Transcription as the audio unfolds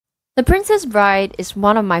The Princess Bride is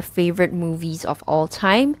one of my favorite movies of all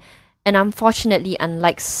time, and unfortunately,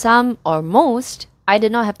 unlike some or most, I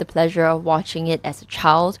did not have the pleasure of watching it as a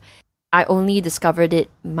child. I only discovered it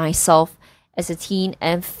myself as a teen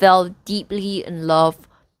and fell deeply in love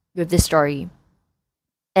with this story.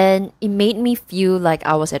 And it made me feel like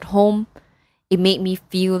I was at home. It made me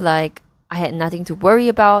feel like I had nothing to worry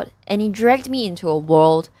about, and it dragged me into a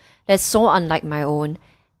world that's so unlike my own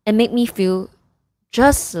and made me feel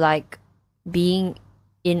just like being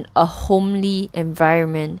in a homely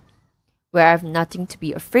environment where I have nothing to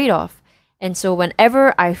be afraid of. And so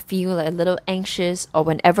whenever I feel a little anxious or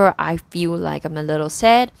whenever I feel like I'm a little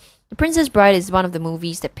sad, The Princess Bride is one of the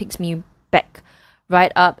movies that picks me back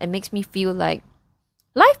right up and makes me feel like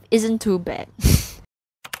life isn't too bad.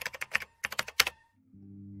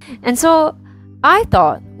 And so I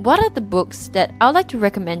thought, what are the books that I would like to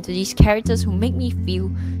recommend to these characters who make me feel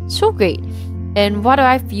so great? And what do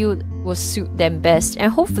I feel will suit them best? And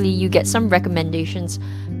hopefully you get some recommendations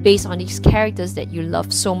based on these characters that you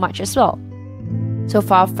love so much as well. So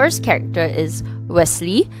for our first character is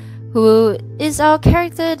Wesley, who is our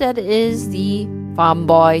character that is the farm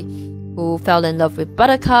boy who fell in love with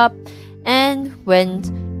Buttercup and went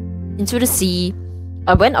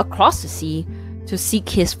across the sea to seek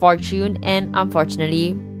his fortune and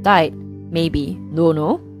unfortunately died. Maybe.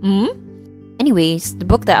 No. Anyways, the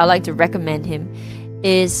book that I like to recommend him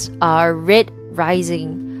is Red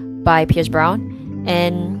Rising by Pierce Brown.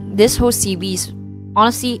 And this whole series,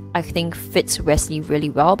 honestly, I think fits Wesley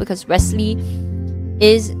really well because Wesley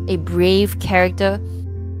is a brave character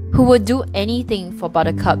who would do anything for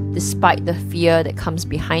Buttercup despite the fear that comes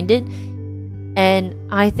behind it. And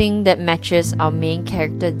I think that matches our main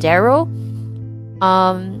character, Darrow,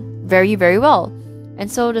 very, very well. And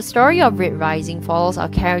so the story of Red Rising follows our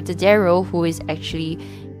character Darrow, who is actually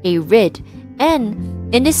a Red.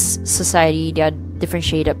 And in this society, they are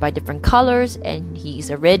differentiated by different colors, and he's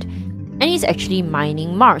a Red. And he's actually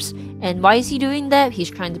mining Mars. And why is he doing that? He's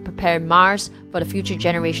trying to prepare Mars for the future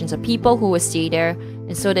generations of people who will stay there,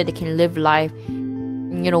 and so that they can live life,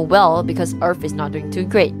 well, because Earth is not doing too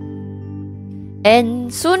great.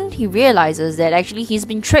 And soon he realizes that actually he's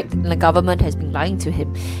been tricked and the government has been lying to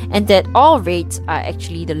him, and that all rates are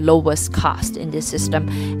actually the lowest caste in this system,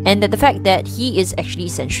 and that the fact that he is actually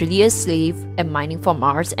essentially a slave and mining for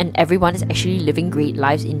Mars, and everyone is actually living great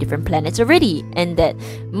lives in different planets already, and that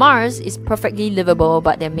Mars is perfectly livable,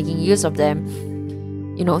 but they're making use of them,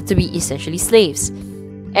 to be essentially slaves.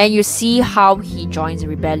 And you see how he joins a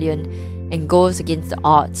rebellion and goes against the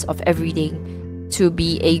odds of everything to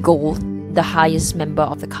be a gold, the highest member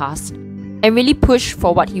of the caste, and really push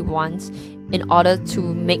for what he wants in order to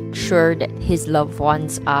make sure that his loved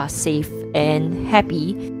ones are safe and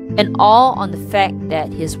happy, and all on the fact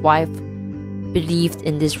that his wife believed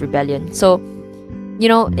in this rebellion. So,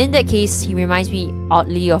 in that case, he reminds me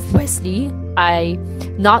oddly of Wesley.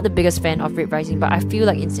 I'm not the biggest fan of Red Rising, but I feel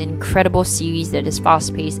like it's an incredible series that is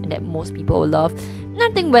fast-paced and that most people will love. And I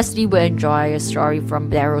think Wesley will enjoy a story from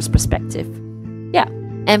Darrow's perspective. Yeah.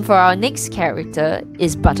 And for our next character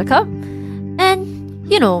is Buttercup.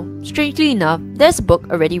 And, strangely enough, there's a book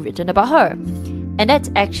already written about her. And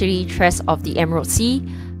that's actually Tress of the Emerald Sea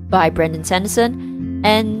by Brandon Sanderson.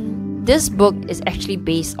 And this book is actually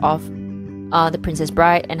based off The Princess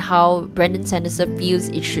Bride and how Brandon Sanderson feels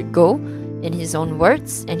it should go in his own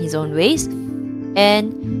words and his own ways.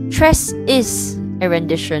 And Tress is a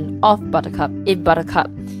rendition of Buttercup if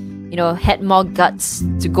Buttercup had more guts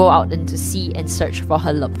to go out into sea and search for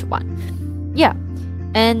her loved one. Yeah.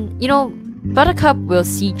 And, Buttercup will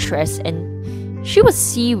see Tress and she will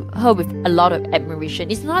see her with a lot of admiration.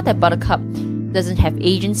 It's not that Buttercup doesn't have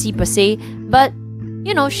agency per se, but,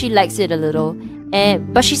 she likes it a little.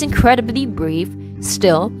 But she's incredibly brave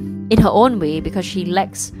still in her own way because she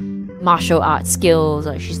lacks martial arts skills,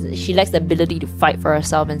 or she lacks the ability to fight for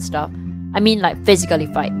herself and stuff. I mean, like physically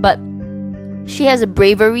fight, but she has a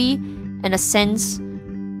bravery and a sense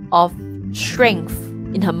of strength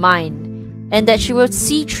in her mind, and that she will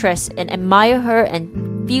see Tress and admire her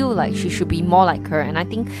and feel like she should be more like her. And I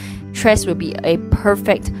think Tress will be a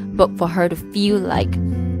perfect book for her to feel like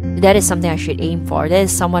that is something I should aim for. That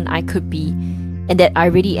is someone I could be, and that I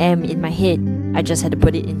really am in my head. I just had to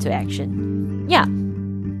put it into action. Yeah.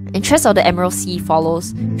 And Tress of the Emerald Sea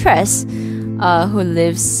follows Tress, who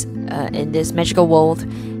lives in this magical world,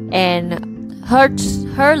 and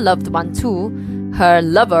her loved one too, her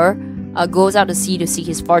lover, goes out to sea to seek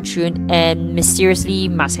his fortune and mysteriously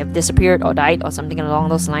must have disappeared or died or something along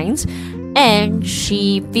those lines. And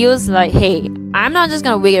she feels like, hey, I'm not just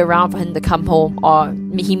gonna wait around for him to come home, or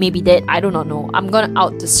he may be dead, I do not know. I'm gonna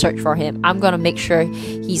out to search for him. I'm gonna make sure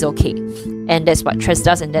he's okay. And that's what Tress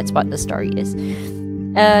does, and that's what the story is.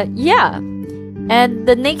 Yeah. And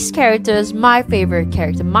the next character is my favorite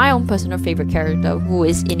character, my own personal favorite character, who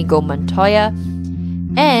is Inigo Montoya.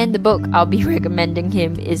 And the book I'll be recommending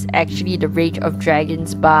him is actually The Rage of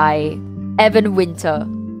Dragons by Evan Winter.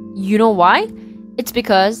 You know why? It's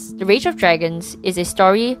because The Rage of Dragons is a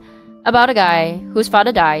story about a guy whose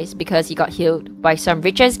father dies because he got healed by some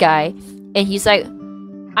rich-ass guy, and he's like,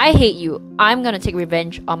 I hate you. I'm gonna take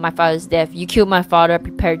revenge on my father's death. You killed my father,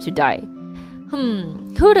 prepare to die.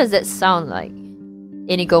 Who does that sound like?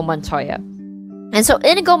 Inigo Montoya. And so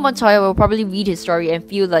Inigo Montoya will probably read his story and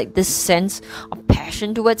feel like this sense of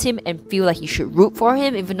passion towards him and feel like he should root for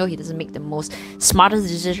him, even though he doesn't make the most smartest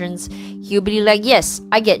decisions. He'll be like, yes,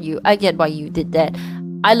 I get you. I get why you did that.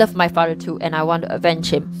 I love my father too, and I want to avenge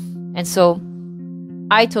him. And so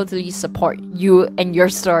I totally support you and your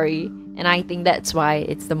story. And I think that's why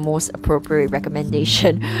it's the most appropriate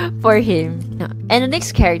recommendation for him. And the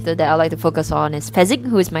next character that I like to focus on is Fezzik,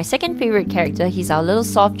 who is my second favorite character. He's our little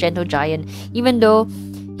soft, gentle giant. Even though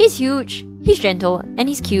he's huge, he's gentle, and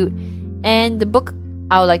he's cute. And the book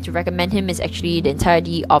I would like to recommend him is actually the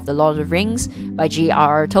entirety of The Lord of the Rings by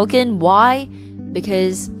J.R.R. Tolkien. Why?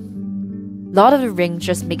 Because Lord of the Rings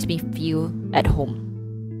just makes me feel at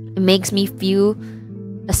home. It makes me feel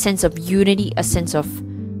a sense of unity, a sense of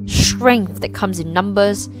strength that comes in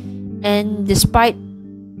numbers, and despite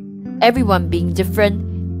everyone being different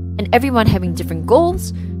and everyone having different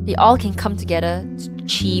goals, they all can come together to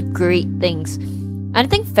achieve great things. And I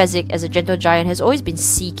think Fezzik, as a gentle giant, has always been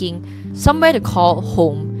seeking somewhere to call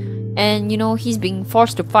home. And you know, he's being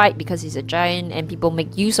forced to fight because he's a giant and people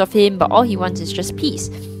make use of him, but all he wants is just peace.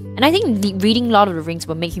 And I think reading Lord of the Rings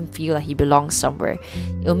will make him feel like he belongs somewhere.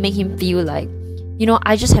 It'll make him feel like, you know,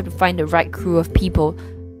 I just have to find the right crew of people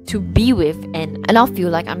to be with, and I'll feel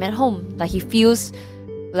like I'm at home. Like he feels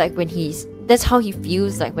like that's how he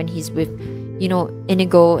feels like when he's with, you know,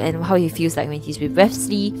 Inigo, and how he feels like when he's with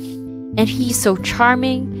Wesley. And he's so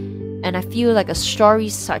charming, and I feel like a story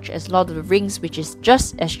such as Lord of the Rings, which is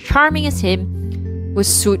just as charming as him, will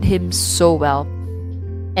suit him so well.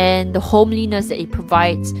 And the homeliness that it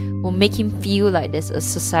provides will make him feel like there's a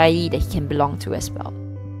society that he can belong to as well.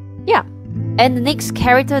 Yeah. And the next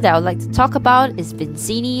character that I would like to talk about is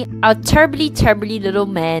Vizzini, our terribly little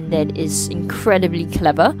man that is incredibly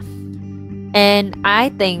clever. And I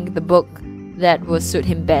think the book that will suit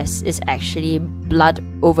him best is actually Blood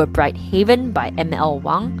Over Bright Haven by M.L.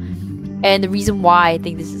 Wang. And the reason why I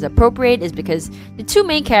think this is appropriate is because the two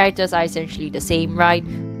main characters are essentially the same, right?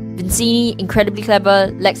 Vizzini, incredibly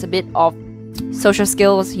clever, lacks a bit of social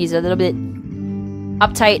skills. He's a little bit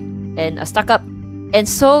uptight and a stuck-up. And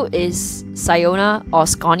so is Siona, or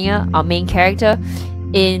Sconia, our main character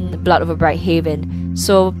in Blood Over Bright Haven.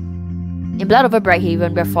 So in Blood Over Bright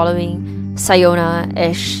Haven, we're following Siona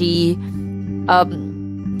as she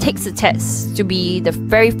takes the test to be the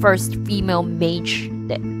very first female mage,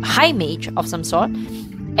 high mage of some sort.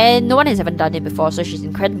 And no one has ever done it before, so she's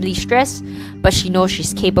incredibly stressed, but she knows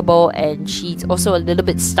she's capable, and she's also a little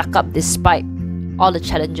bit stuck up despite all the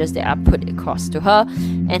challenges that are put across to her.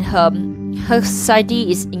 And her society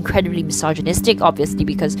is incredibly misogynistic, obviously,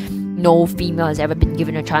 because no female has ever been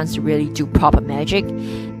given a chance to really do proper magic,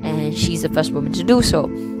 and she's the first woman to do so.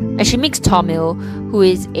 And she meets Tomil, who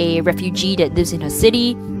is a refugee that lives in her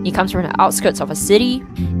city. He comes from the outskirts of a city.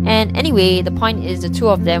 And anyway, the point is the two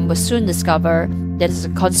of them will soon discover that there's a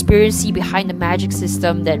conspiracy behind the magic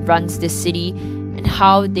system that runs this city, and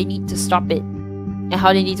how they need to stop it, and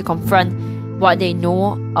how they need to confront what they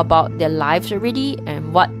know about their lives already,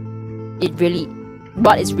 and what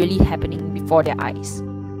is really happening before their eyes.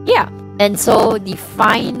 Yeah. And so the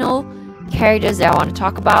final characters that I want to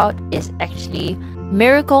talk about is actually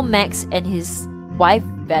Miracle Max and his wife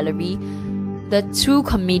Valerie, the two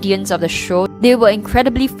comedians of the show. They were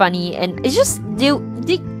incredibly funny, and it's just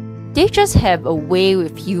they just have a way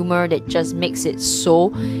with humor that just makes it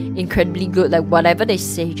so incredibly good. Like whatever they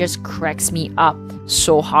say just cracks me up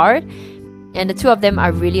so hard. And the two of them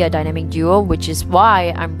are really a dynamic duo, which is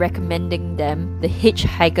why I'm recommending them The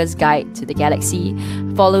Hitchhiker's Guide to the Galaxy,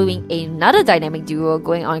 following another dynamic duo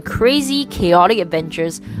going on crazy, chaotic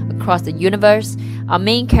adventures across the universe. Our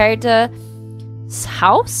main character,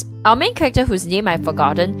 whose name I've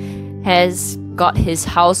forgotten, has got his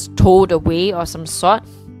house towed away or some sort,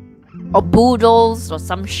 or bulldozed or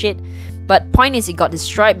some shit. But point is, it got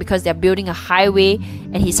destroyed because they're building a highway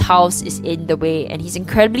and his house is in the way, and he's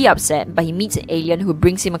incredibly upset. But he meets an alien who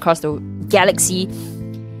brings him across the galaxy,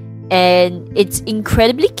 and it's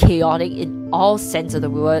incredibly chaotic in all sense of the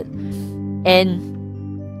word. And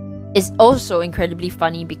it's also incredibly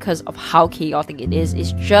funny because of how chaotic it is.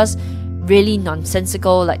 It's just really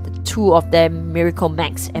nonsensical, like the two of them, Miracle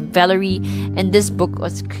Max and Valerie, and this book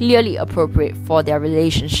was clearly appropriate for their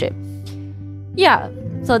relationship. Yeah,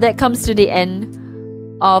 so that comes to the end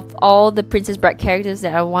of all the Princess Bride characters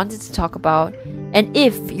that I wanted to talk about. And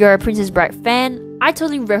if you're a Princess Bride fan, I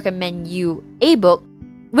totally recommend you a book,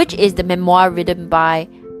 which is the memoir written by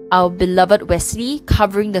our beloved Wesley,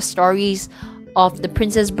 covering the stories of the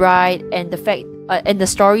Princess Bride and the fact and the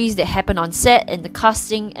stories that happen on set and the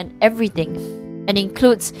casting and everything, and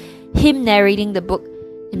includes him narrating the book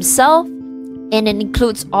himself, and it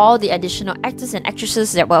includes all the additional actors and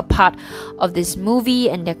actresses that were a part of this movie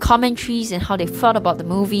and their commentaries and how they felt about the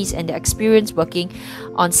movies and their experience working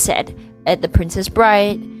on set at the Princess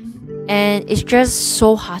Bride. And it's just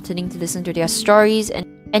so heartening to listen to their stories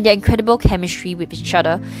and their incredible chemistry with each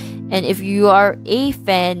other. And if you are a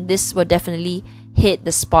fan, this will definitely hit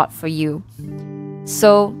the spot for you.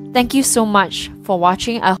 So thank you so much for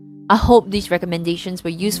watching. I hope these recommendations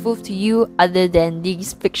were useful to you, other than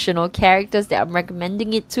these fictional characters that I'm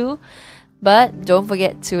recommending it to. But don't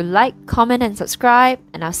forget to like, comment, and subscribe,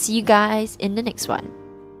 and I'll see you guys in the next one.